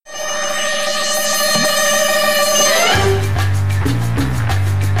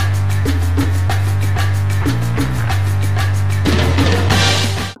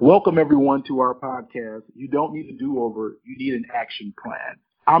Welcome, everyone, to our podcast. You don't need a do over, you need an action plan.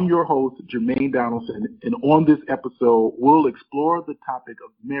 I'm your host, Jermaine Donaldson, and on this episode, we'll explore the topic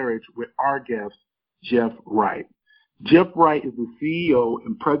of marriage with our guest, Jeff Wright. Jeff Wright is the CEO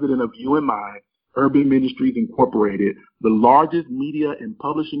and president of UMI, Urban Ministries Incorporated, the largest media and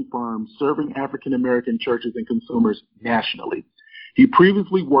publishing firm serving African American churches and consumers nationally. He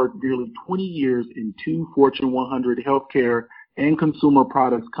previously worked nearly 20 years in two Fortune 100 healthcare and consumer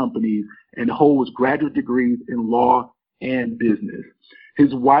products companies and holds graduate degrees in law and business.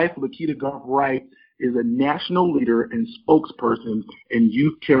 His wife, Lakita Goff Wright, is a national leader and spokesperson in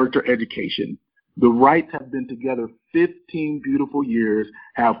youth character education. The Wrights have been together 15 beautiful years,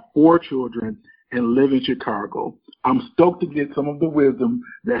 have 4 children, and live in Chicago. I'm stoked to get some of the wisdom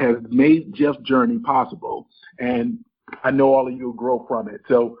that has made Jeff's journey possible, and I know all of you will grow from it.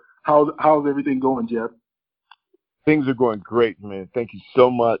 So how's everything going, Jeff? Things are going great, man. Thank you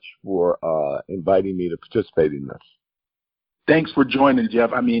so much for inviting me to participate in this. Thanks for joining,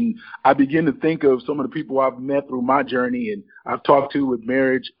 Jeff. I mean, I begin to think of some of the people I've met through my journey and I've talked to with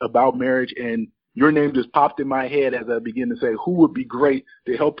marriage, about marriage, and your name just popped in my head as I begin to say who would be great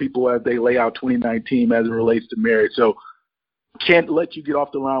to help people as they lay out 2019 as it relates to marriage. So can't let you get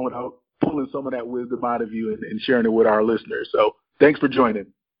off the line without pulling some of that wisdom out of you and sharing it with our listeners. So thanks for joining.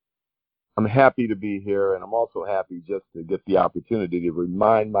 I'm happy to be here, and I'm also happy just to get the opportunity to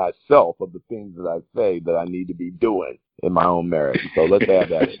remind myself of the things that I say that I need to be doing in my own marriage. So let's add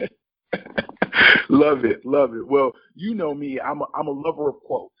that. Love it. Well, you know me, I'm a lover of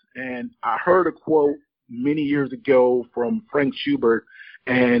quotes, and I heard a quote many years ago from Frank Schubert,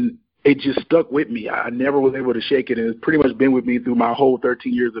 and it just stuck with me. I never was able to shake it, and it's pretty much been with me through my whole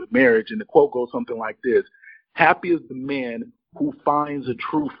 13 years of marriage. And the quote goes something like this: "Happy is the man who finds a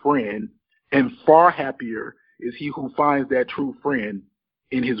true friend, and far happier is he who finds that true friend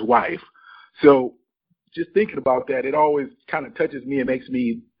in his wife." So just thinking about that, it always kind of touches me and makes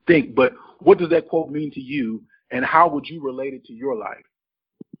me think, but what does that quote mean to you, and how would you relate it to your life?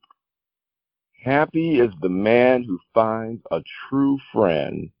 Happy is the man who finds a true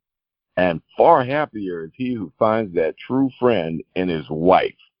friend, and far happier is he who finds that true friend in his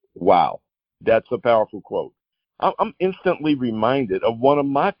wife. Wow, that's a powerful quote. I'm instantly reminded of one of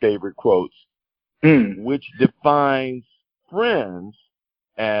my favorite quotes, which defines friends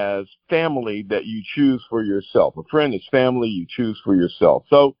as family that you choose for yourself. A friend is family you choose for yourself.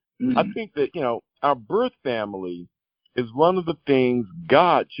 So I think that, our birth family is one of the things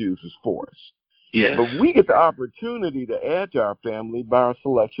God chooses for us. Yes. But we get the opportunity to add to our family by our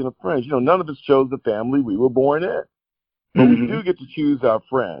selection of friends. None of us chose the family we were born in, but we do get to choose our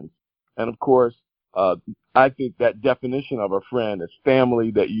friends. And of course, I think that definition of a friend as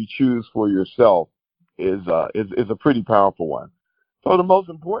family that you choose for yourself is a pretty powerful one. So the most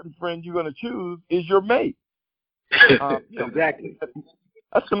important friend you're going to choose is your mate. Exactly.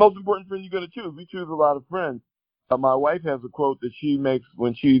 That's the most important friend you're going to choose. We choose a lot of friends. My wife has a quote that she makes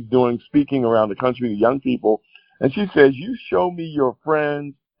when she's doing speaking around the country to young people, and she says, "You show me your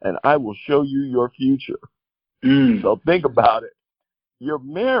friends, and I will show you your future." So think about it. Your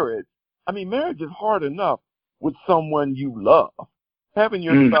marriage, marriage is hard enough with someone you love. Having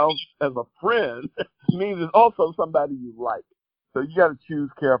your spouse as a friend means it's also somebody you like. So you got to choose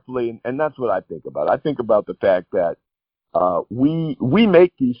carefully, and that's what I think about. I think about the fact that we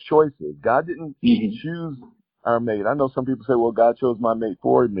make these choices. God didn't choose our mate. I know some people say, "Well, God chose my mate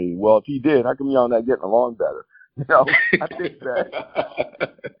for me." Well, if He did, how come y'all not getting along better? I think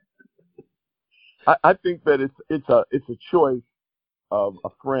that I think that it's a choice of a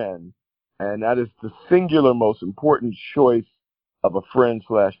friend, and that is the singular most important choice of a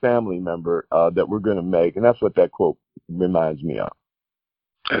friend/family member that we're going to make, and that's what that quote reminds me of.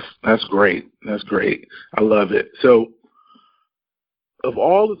 That's great. That's great. I love it. So, of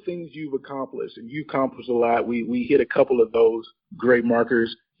all the things you've accomplished, and you've accomplished a lot, we hit a couple of those great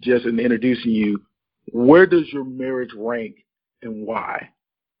markers just in introducing you. Where does your marriage rank, and why?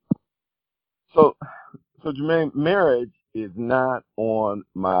 So Jermaine, marriage is not on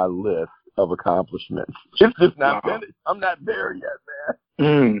my list of accomplishments. It's just not finished. I'm not there yet,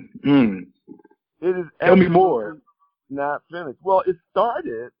 man. It is. Tell me more. Not finished. Well, it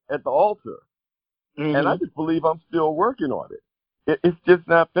started at the altar, and I just believe I'm still working on it. It's just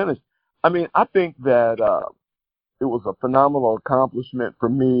not finished. I think that it was a phenomenal accomplishment for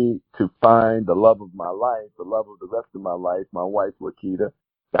me to find the love of my life, the love of the rest of my life, my wife, Lakita.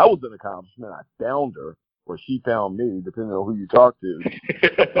 That was an accomplishment. I found her, or she found me, depending on who you talk to.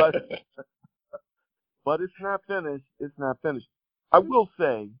 But it's not finished. It's not finished. I will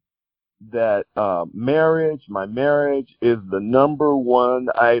say that my marriage is the number one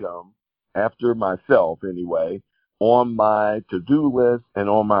item after myself anyway, on my to-do list and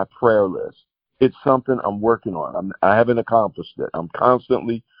on my prayer list. It's something I'm working on. I haven't accomplished it. I'm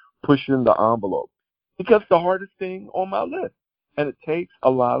constantly pushing the envelope because it's the hardest thing on my list, and it takes a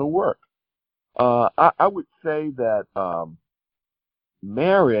lot of work. I would say that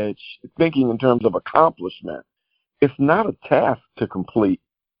marriage, thinking in terms of accomplishment, it's not a task to complete,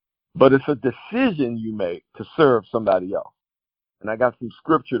 but it's a decision you make to serve somebody else. And I got some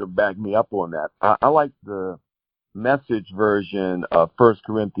scripture to back me up on that. I like the Message version of 1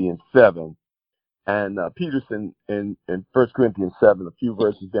 Corinthians 7. And Peterson in 1 Corinthians 7, a few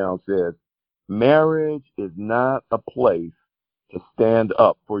verses down, says, marriage is not a place to stand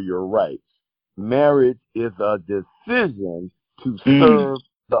up for your rights. Marriage is a decision to serve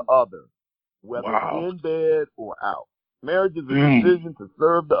the other, whether in bed or out. Marriage is a decision to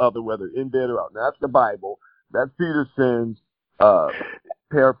serve the other, whether in bed or out. Now, that's the Bible. That's Peterson's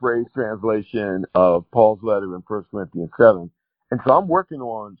paraphrase translation of Paul's letter in 1 Corinthians 7. And so I'm working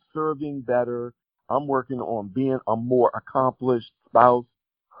on serving better. I'm working on being a more accomplished spouse,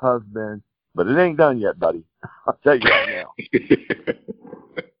 husband, but it ain't done yet, buddy. I'll tell you right now.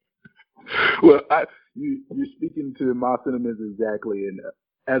 Well, you're speaking to my sentiments exactly. And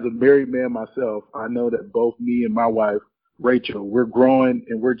as a married man myself, I know that both me and my wife, Rachel, we're growing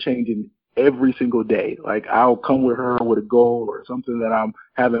and we're changing every single day. Like, I'll come with her with a goal or something that I'm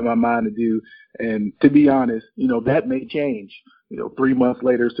having in my mind to do. And to be honest, that may change. 3 months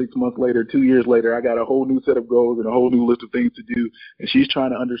later, 6 months later, 2 years later, I got a whole new set of goals and a whole new list of things to do. And she's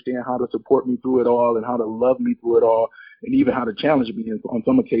trying to understand how to support me through it all and how to love me through it all and even how to challenge me on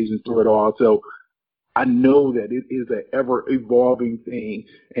some occasions through it all. So I know that it is an ever evolving thing.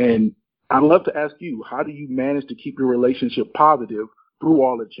 And I'd love to ask you, how do you manage to keep your relationship positive through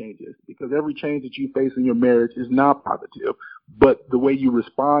all the changes? Because every change that you face in your marriage is not positive, but the way you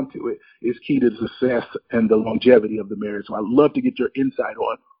respond to it is key to the success and the longevity of the marriage. So I'd love to get your insight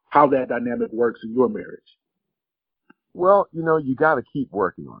on how that dynamic works in your marriage. Well, you got to keep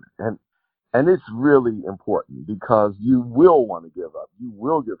working on it. And it's really important because you will want to give up. You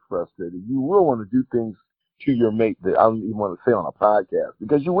will get frustrated. You will want to do things to your mate that I don't even want to say on a podcast,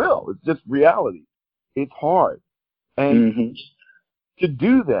 because you will. It's just reality. It's hard. And to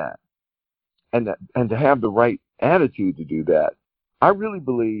do that and to have the right attitude to do that, I really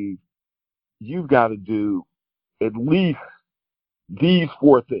believe you've got to do at least these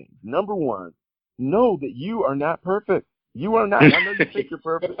 4 things. Number one, know that you are not perfect. You are not. I know you think you're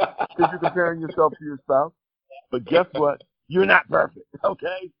perfect because you're comparing yourself to your spouse, but guess what? You're not perfect,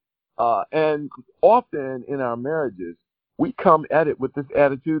 okay? And often in our marriages, we come at it with this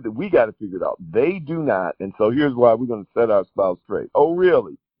attitude that we got to figure it out. They do not, and so here's why we're going to set our spouse straight. Oh,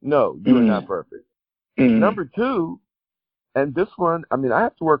 really? No, you are not perfect. Number 2, and this one, I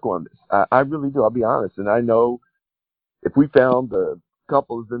have to work on this. I really do. I'll be honest. And I know if we found a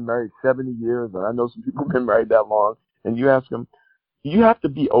couple who's been married 70 years, and I know some people have been married that long, and you ask them, you have to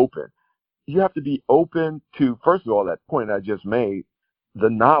be open. You have to be open to, first of all, that point I just made,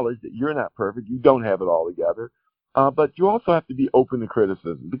 the knowledge that you're not perfect. You don't have it all together. But you also have to be open to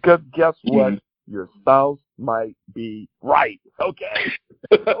criticism, because guess what? Your spouse might be right. Okay.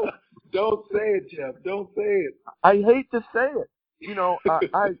 Don't say it, Jeff. Don't say it. I hate to say it.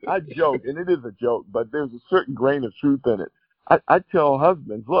 I joke, and it is a joke, but there's a certain grain of truth in it. I tell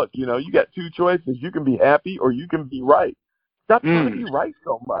husbands, look, you got 2 choices. You can be happy or you can be right. Stop trying to be right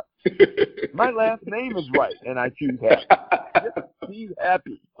so much. My last name is right, and I choose happy. Just be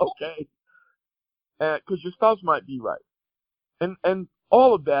happy, okay? Because your spouse might be right. And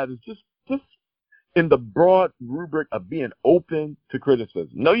all of that is just in the broad rubric of being open to criticism.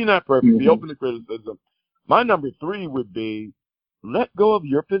 No, you're not perfect. Be open to criticism. My number 3 would be let go of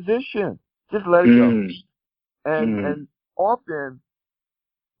your position. Just let it go. And often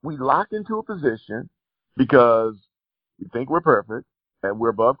we lock into a position because we think we're perfect and we're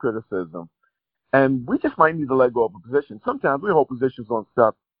above criticism. And we just might need to let go of a position. Sometimes we hold positions on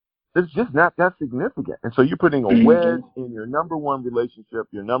stuff that's just not that significant. And so you're putting a wedge in your number 1 relationship,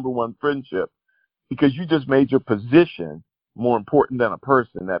 your number 1 friendship, because you just made your position more important than a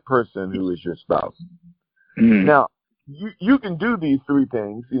person, that person who is your spouse. Now, you can do these 3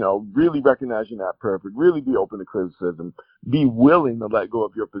 things, really recognize you're not perfect, really be open to criticism, be willing to let go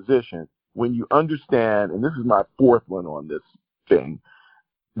of your position when you understand, and this is my 4th one on this thing,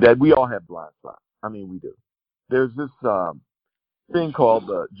 that we all have blind spots. We do. There's this thing called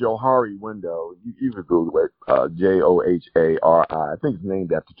the Johari window. You can Google it, Johari. I think it's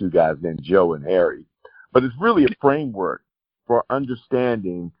named after 2 guys named Joe and Harry. But it's really a framework for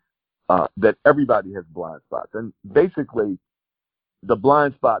understanding that everybody has blind spots. And basically, the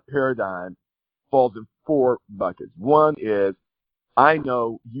blind spot paradigm falls in 4 buckets. One is, I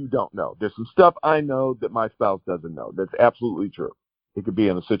know you don't know. There's some stuff I know that my spouse doesn't know. That's absolutely true. It could be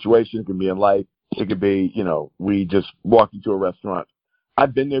in a situation. It could be in life. It could be, we just walked into a restaurant.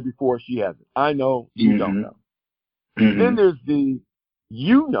 I've been there before. She hasn't. I know you don't know. Mm-hmm. Then there's the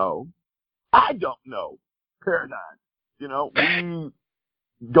I don't know paradigm.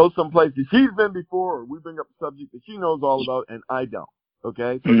 We go someplace that she's been before, or we bring up a subject that she knows all about, and I don't.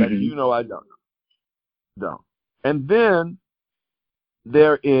 Okay? So that's I don't know. No. And then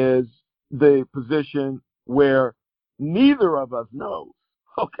there is the position where neither of us knows.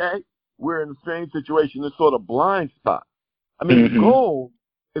 Okay? We're in a strange situation, this sort of blind spot. I mean, the goal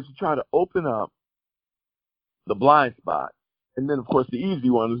is to try to open up the blind spot. And then, of course, the easy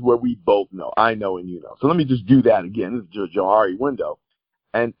one is where we both know. I know and you know. So let me just do that again. This is Johari window.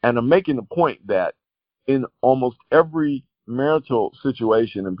 And I'm making the point that in almost every marital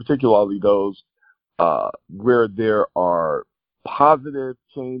situation, and particularly those where there are positive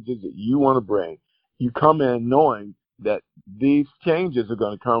changes that you want to bring, you come in knowing that these changes are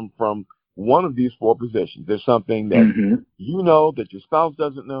going to come from one of these 4 positions. There's something that you know that your spouse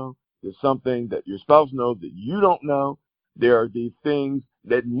doesn't know. There's something that your spouse knows that you don't know. There are these things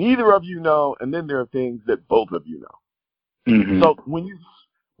that neither of you know, and then there are things that both of you know. So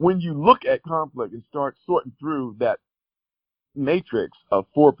when you look at conflict and start sorting through that matrix of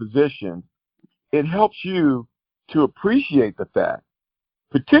 4 positions, it helps you to appreciate the fact,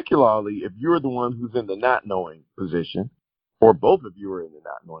 particularly if you're the one who's in the not knowing position, or both of you are in the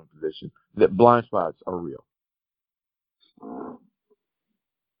not knowing position, that blind spots are real.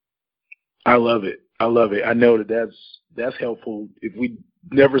 I love it. I know that's helpful. If we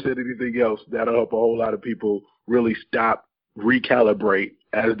never said anything else, that'll help a whole lot of people really stop, recalibrate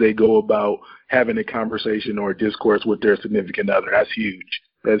as they go about having a conversation or a discourse with their significant other. That's huge.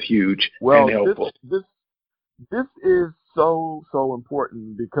 That's huge and helpful. This is so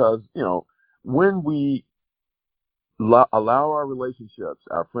important because, when we allow our relationships,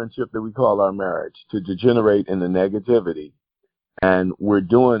 our friendship that we call our marriage, to degenerate into negativity, and we're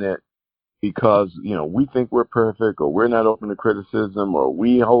doing it because, we think we're perfect, or we're not open to criticism, or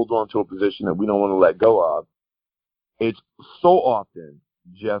we hold on to a position that we don't want to let go of, it's so often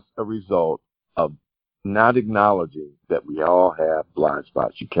just a result of not acknowledging that we all have blind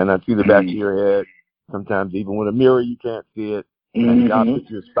spots. You cannot see the back of your head. Sometimes even with a mirror, you can't see it. And God put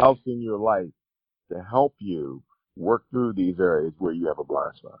your spouse in your life to help you work through these areas where you have a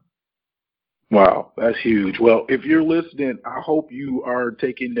blind spot. Wow, that's huge. Well, if you're listening, I hope you are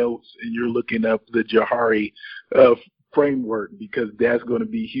taking notes and you're looking up the Johari framework, because that's going to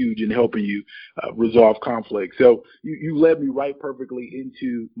be huge in helping you resolve conflict. So you led me right perfectly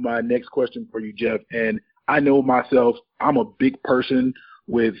into my next question for you, Jeff. And I know myself, I'm a big person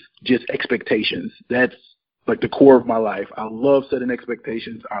with just expectations. That's like the core of my life. I love setting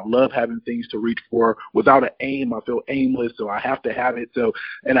expectations. I love having things to reach for. Without an aim, I feel aimless, so I have to have it.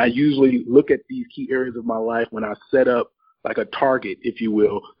 And I usually look at these key areas of my life when I set up like a target, if you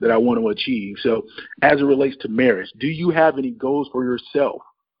will, that I want to achieve. So as it relates to marriage, do you have any goals for yourself,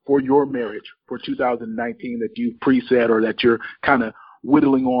 for your marriage, for 2019 that you've preset or that you're kind of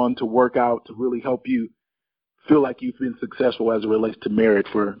whittling on to work out to really help you feel like you've been successful as it relates to marriage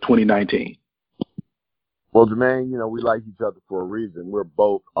for 2019? Well, Jermaine, we like each other for a reason. We're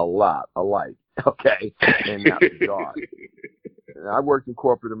both a lot alike, okay, in that regard. I worked in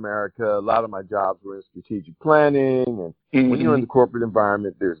corporate America. A lot of my jobs were in strategic planning. And when you're in the corporate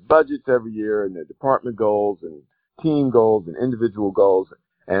environment, there's budgets every year, and there are department goals and team goals and individual goals.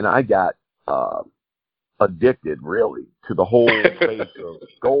 And I got addicted, really, to the whole space of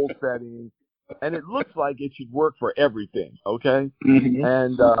goal setting. And it looks like it should work for everything, okay?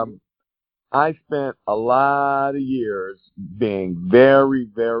 And I spent a lot of years being very,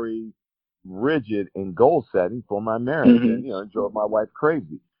 very rigid in goal setting for my marriage, and it drove my wife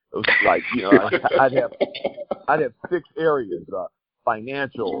crazy. It was like, I'd have 6 areas: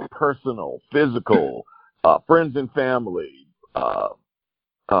 financial, personal, physical, friends and family,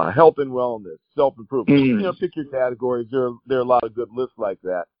 health and wellness, self-improvement. Pick your categories. There are a lot of good lists like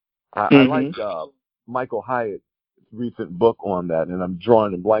that. I like Michael Hyatt's recent book on that, and I'm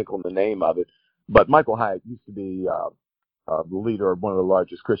drawing a blank on the name of it. But Michael Hyatt used to be the leader of one of the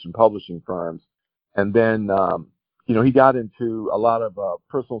largest Christian publishing firms. And then, he got into a lot of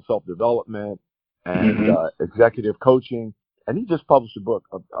personal self-development and executive coaching. And he just published a book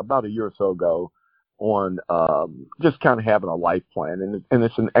about a year or so ago on just kind of having a life plan. And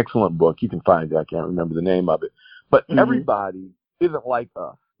it's an excellent book. You can find it. I can't remember the name of it. But everybody isn't like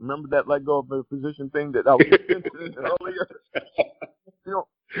us. Remember that let go of the physician thing that I was mentioning earlier? You know,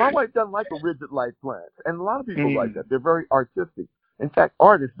 my wife doesn't like a rigid life plan, and a lot of people like that. They're very artistic. In fact,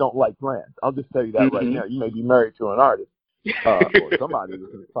 artists don't like plans. I'll just tell you that right now. You may be married to an artist or somebody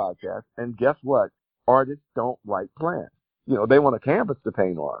listening to this podcast, and guess what? Artists don't like plans. You know, they want a canvas to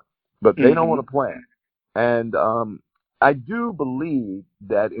paint on, but they don't want a plan. And I do believe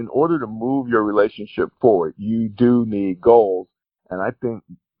that in order to move your relationship forward, you do need goals. And I think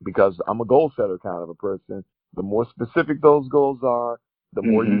because I'm a goal setter kind of a person, the more specific those goals are, the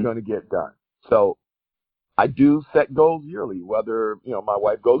more you're going to get done. So I do set goals yearly, whether, you know, my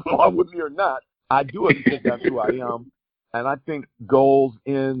wife goes along with me or not. I do it because that's who I am. And I think goals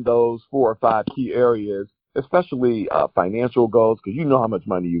in those 4 or 5 key areas, especially financial goals, because you know how much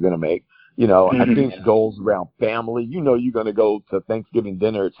money you're going to make. You know, I think goals around family. You know you're going to go to Thanksgiving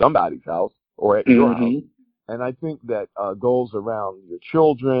dinner at somebody's house or at your house. And I think that goals around your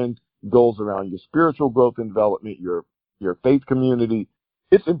children, goals around your spiritual growth and development, your faith community,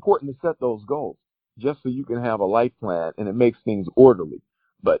 it's important to set those goals just so you can have a life plan and it makes things orderly.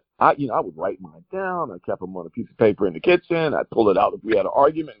 But I would write mine down. I kept them on a piece of paper in the kitchen. I'd pull it out if we had an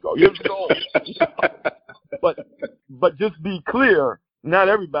argument and go, here's the goal. But just be clear, not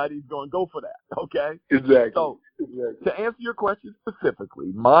everybody's going to go for that, okay? Exactly. So to answer your question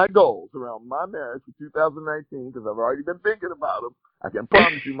specifically, my goals around my marriage for 2019, because I've already been thinking about them, I can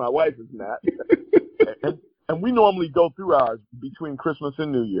promise you my wife is not. And we normally go through ours between Christmas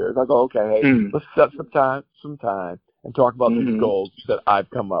and New Year's. I go, okay, hey, let's set some time and talk about these goals that I've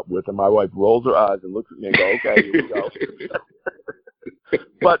come up with. And my wife rolls her eyes and looks at me and goes, okay, here we go.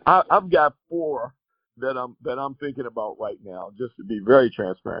 But I've got 4 that I'm thinking about right now, just to be very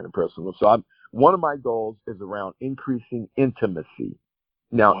transparent and personal. So one of my goals is around increasing intimacy.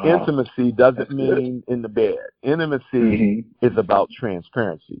 Now, intimacy doesn't mean in the bed. Intimacy is about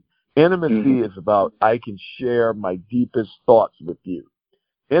transparency. Intimacy is about I can share my deepest thoughts with you.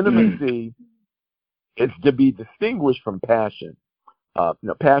 Intimacy is to be distinguished from passion.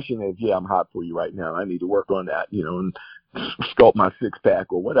 Passion is, I'm hot for you right now. I need to work on that, and sculpt my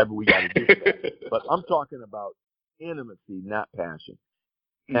 6-pack or whatever we got to do. But I'm talking about intimacy, not passion.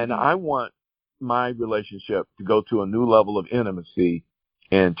 And I want my relationship to go to a new level of intimacy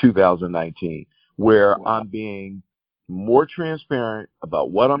in 2019, where I'm being more transparent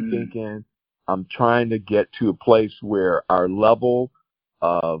about what I'm thinking. I'm trying to get to a place where our level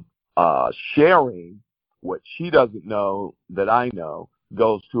of sharing what she doesn't know that I know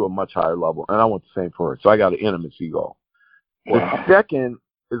goes to a much higher level. And I want the same for her. So I got an intimacy goal. The second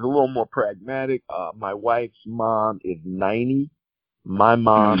is a little more pragmatic. My wife's mom is 90. My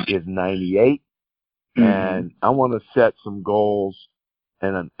mom is 98. And I want to set some goals.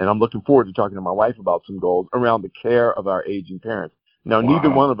 And I'm looking forward to talking to my wife about some goals around the care of our aging parents. Now,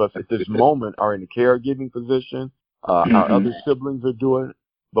 neither one of us at this moment are in a caregiving position. Our other siblings are doing it,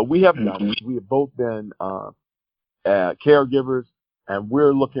 but we have done it. We have both been caregivers, and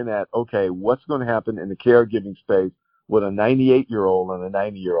we're looking at, okay, what's going to happen in the caregiving space with a 98-year-old and a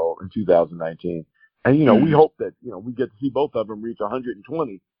 90-year-old in 2019. And, we hope that, we get to see both of them reach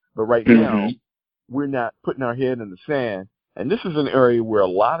 120. But right now, we're not putting our head in the sand. And this is an area where a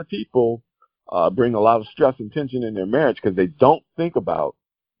lot of people bring a lot of stress and tension in their marriage because they don't think about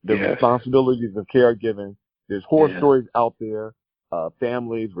the responsibilities of caregiving. There's horror stories out there,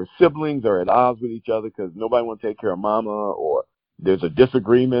 families where siblings are at odds with each other because nobody wants to take care of mama, or there's a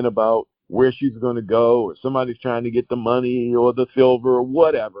disagreement about where she's going to go, or somebody's trying to get the money or the silver or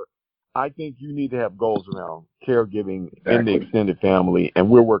whatever. I think you need to have goals around caregiving in the extended family, and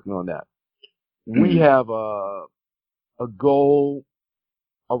we're working on that. We have a goal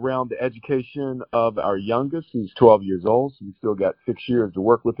around the education of our youngest, who's 12 years old, so we still got 6 years to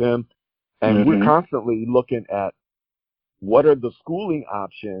work with him. And we're constantly looking at what are the schooling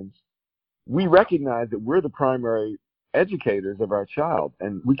options. We recognize that we're the primary educators of our child,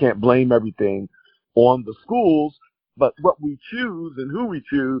 and we can't blame everything on the schools, but what we choose and who we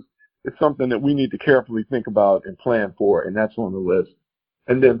choose is something that we need to carefully think about and plan for, and that's on the list.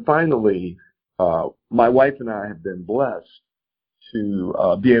 And then finally, my wife and I have been blessed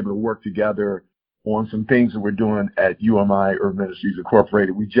to be able to work together on some things that we're doing at UMI Urban Ministries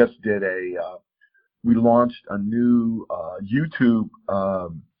Incorporated. We just did we launched a new YouTube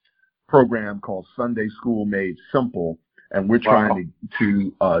program called Sunday School Made Simple, and we're trying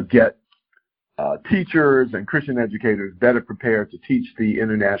to get teachers and Christian educators better prepared to teach the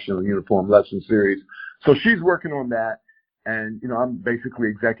International Uniform Lesson Series. So she's working on that, and I'm basically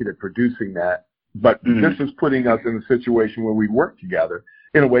executive producing that. But this is putting us in a situation where we work together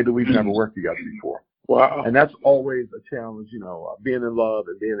in a way that we've never worked together before. Wow. And that's always a challenge. Being in love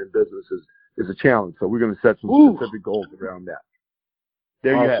and being in business is a challenge. So we're going to set some specific goals around that.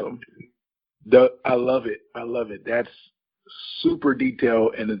 There you have it. I love it. I love it. That's super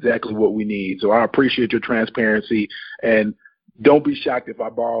detailed and exactly what we need. So I appreciate your transparency, and don't be shocked if I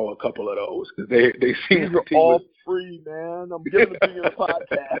borrow a couple of those, because they seem These are all free, man. I'm giving it to you in a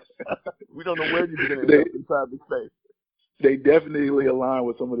podcast. We don't know where you're going to end up inside the space. They definitely align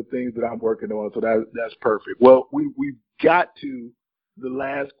with some of the things that I'm working on, so that's perfect. Well, we've got to the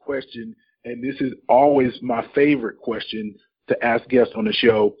last question, and this is always my favorite question to ask guests on the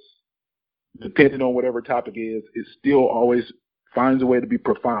show. Depending on whatever topic is, it still always finds a way to be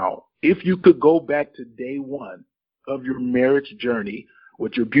profound. If you could go back to day one of your marriage journey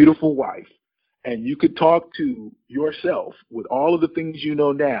with your beautiful wife, and you could talk to yourself with all of the things you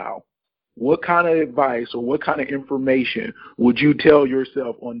know now, what kind of advice or what kind of information would you tell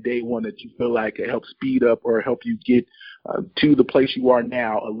yourself on day one that you feel like it helps speed up or help you get to the place you are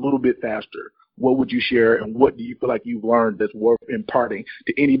now a little bit faster? What would you share, and what do you feel like you've learned that's worth imparting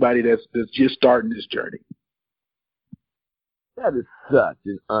to anybody that's just starting this journey? That is such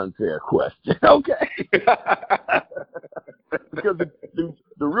an unfair question. Okay. Because the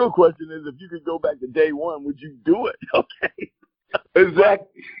real question is, if you could go back to day one, would you do it? Okay.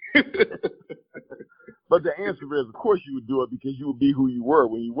 Exactly. But the answer is, of course you would do it, because you would be who you were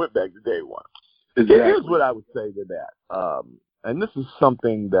when you went back to day one. Exactly. Here's what I would say to that. And this is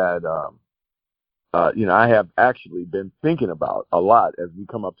something that, I have actually been thinking about a lot as we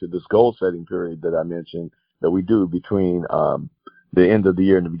come up to this goal setting period that I mentioned that we do between the end of the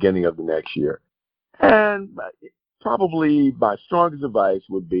year and the beginning of the next year. And probably my strongest advice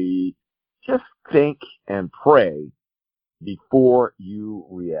would be just think and pray before you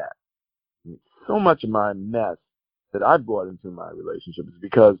react. So much of my mess that I brought into my relationship is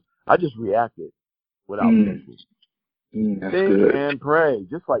because I just reacted without thinking. That's Think good. and pray,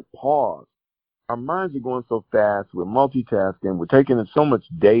 just like pause. Our minds are going so fast. We're multitasking. We're taking in so much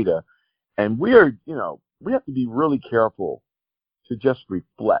data. And we have to be really careful to just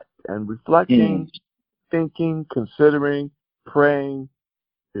reflect. And reflecting, thinking, considering, praying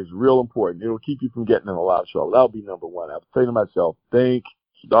is real important. It'll keep you from getting in a lot of trouble. That'll be number one. I would say to myself, think,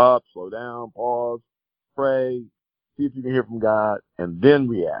 stop, slow down, pause, pray, see if you can hear from God, and then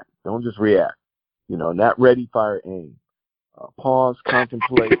react. Don't just react. Not ready, fire, aim. Pause,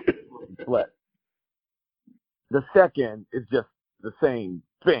 contemplate, reflect. The second is just the same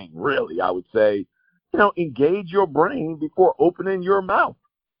thing, really, I would say. Engage your brain before opening your mouth.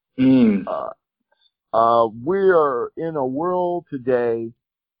 We are in a world today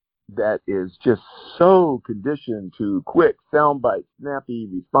that is just so conditioned to quick soundbite, snappy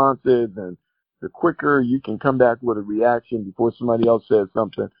responses, and the quicker you can come back with a reaction before somebody else says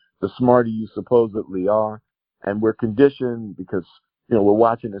something, the smarter you supposedly are. And we're conditioned because, we're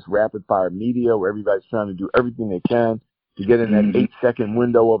watching this rapid fire media where everybody's trying to do everything they can to get in that 8-second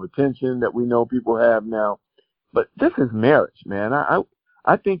window of attention that we know people have now. But this is marriage, man.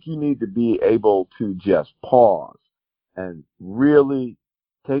 I think you need to be able to just pause and really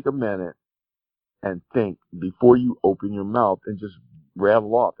take a minute and think before you open your mouth and just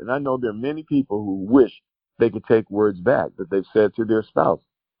rattle off. And I know there are many people who wish they could take words back that they've said to their spouse.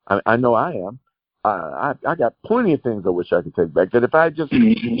 I know I am. I got plenty of things I wish I could take back, that if I just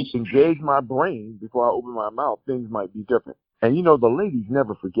engage my brain before I open my mouth, things might be different. And the ladies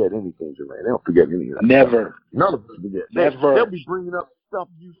never forget anything, Jermaine. They don't forget any of that. Never. None of us forget. They'll be bringing up stuff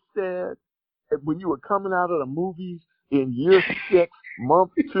you said when you were coming out of the movies in year 6,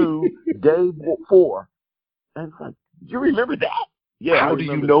 month 2, day 4. And it's like, do you remember that? Yeah. How do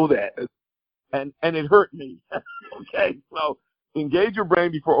you know that? And it hurt me. Okay. So engage your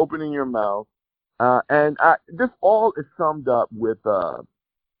brain before opening your mouth. This all is summed up with,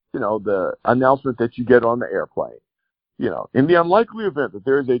 the announcement that you get on the airplane. In the unlikely event that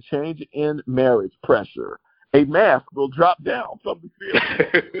there is a change in marriage pressure, a mask will drop down from the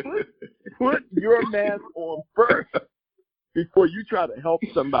ceiling. Put your mask on first before you try to help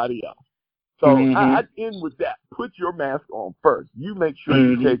somebody else. So I'd end with that. Put your mask on first. You make sure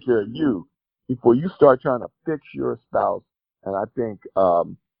you take care of you before you start trying to fix your spouse. And I think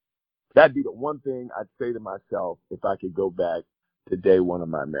that'd be the one thing I'd say to myself if I could go back to day one of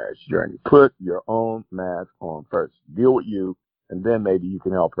my marriage journey. Put your own mask on first. Deal with you, and then maybe you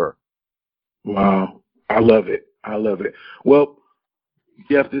can help her. Wow. I love it. I love it. Well,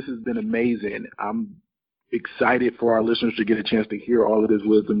 Jeff, this has been amazing. I'm excited for our listeners to get a chance to hear all of this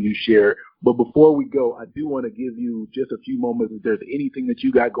wisdom you share. But before we go, I do want to give you just a few moments. If there's anything that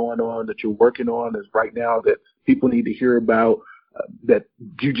you got going on that you're working on that's right now that people need to hear about, that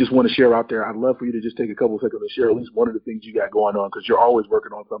you just want to share out there? I'd love for you to just take a couple of seconds to share at least one of the things you got going on, because you're always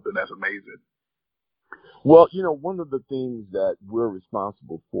working on something that's amazing. Well, one of the things that we're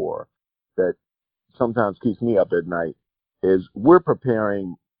responsible for that sometimes keeps me up at night is we're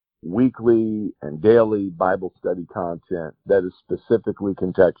preparing weekly and daily Bible study content that is specifically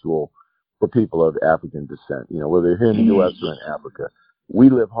contextual for people of African descent, whether they're here in the U.S. or in Africa. We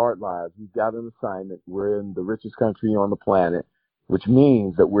live hard lives. We've got an assignment. We're in the richest country on the planet, which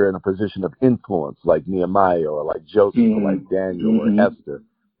means that we're in a position of influence like Nehemiah or like Joseph or like Daniel or Esther.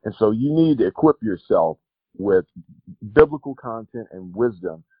 And so you need to equip yourself with biblical content and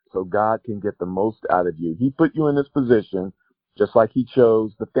wisdom so God can get the most out of you. He put you in this position just like he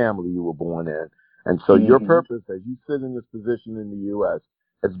chose the family you were born in. And so your purpose as you sit in this position in the U.S.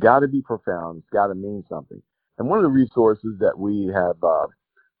 has got to be profound. It's got to mean something. And one of the resources that we have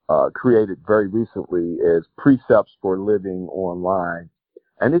created very recently is Precepts for Living Online.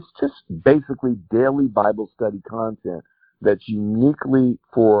 And it's just basically daily Bible study content that's uniquely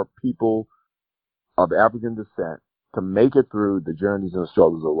for people of African descent to make it through the journeys and the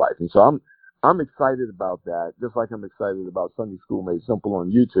struggles of life. And so I'm excited about that, just like I'm excited about Sunday School Made Simple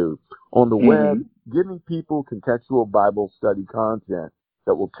on YouTube. On the web, giving people contextual Bible study content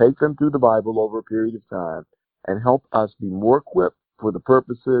that will take them through the Bible over a period of time and help us be more equipped for the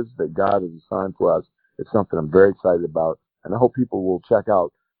purposes that God has assigned for us. It's something I'm very excited about, and I hope people will check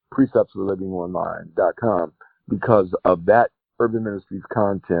out preceptsforlivingonline.com because of that Urban Ministries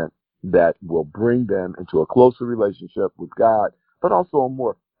content that will bring them into a closer relationship with God, but also a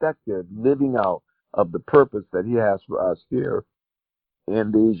more effective living out of the purpose that he has for us here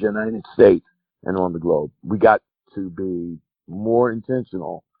in these United States and on the globe. We got to be more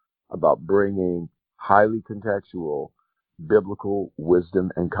intentional about bringing highly contextual biblical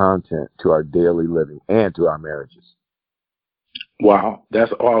wisdom and content to our daily living and to our marriages. Wow,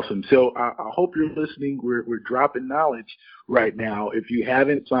 that's awesome. So I hope you're listening. We're dropping knowledge right now. If you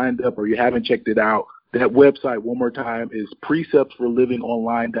haven't signed up or you haven't checked it out, that website, one more time, is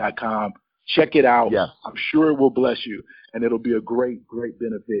preceptsforlivingonline.com. Check it out. Yes. I'm sure it will bless you, and it'll be a great, great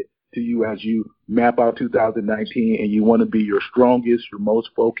benefit to you as you map out 2019 and you want to be your strongest, your most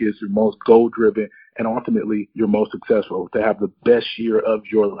focused, your most goal-driven, and ultimately your most successful, to have the best year of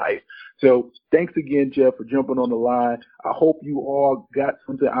your life. So thanks again, Jeff, for jumping on the line. I hope you all got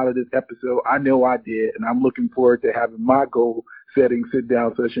something out of this episode. I know I did, and I'm looking forward to having my goal-setting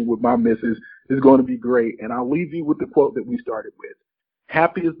sit-down session with my missus. It's going to be great. And I'll leave you with the quote that we started with.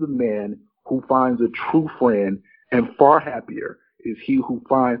 Happy is the man who finds a true friend, and far happier is he who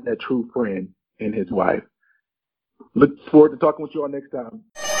finds that true friend in his wife. Look forward to talking with you all next time.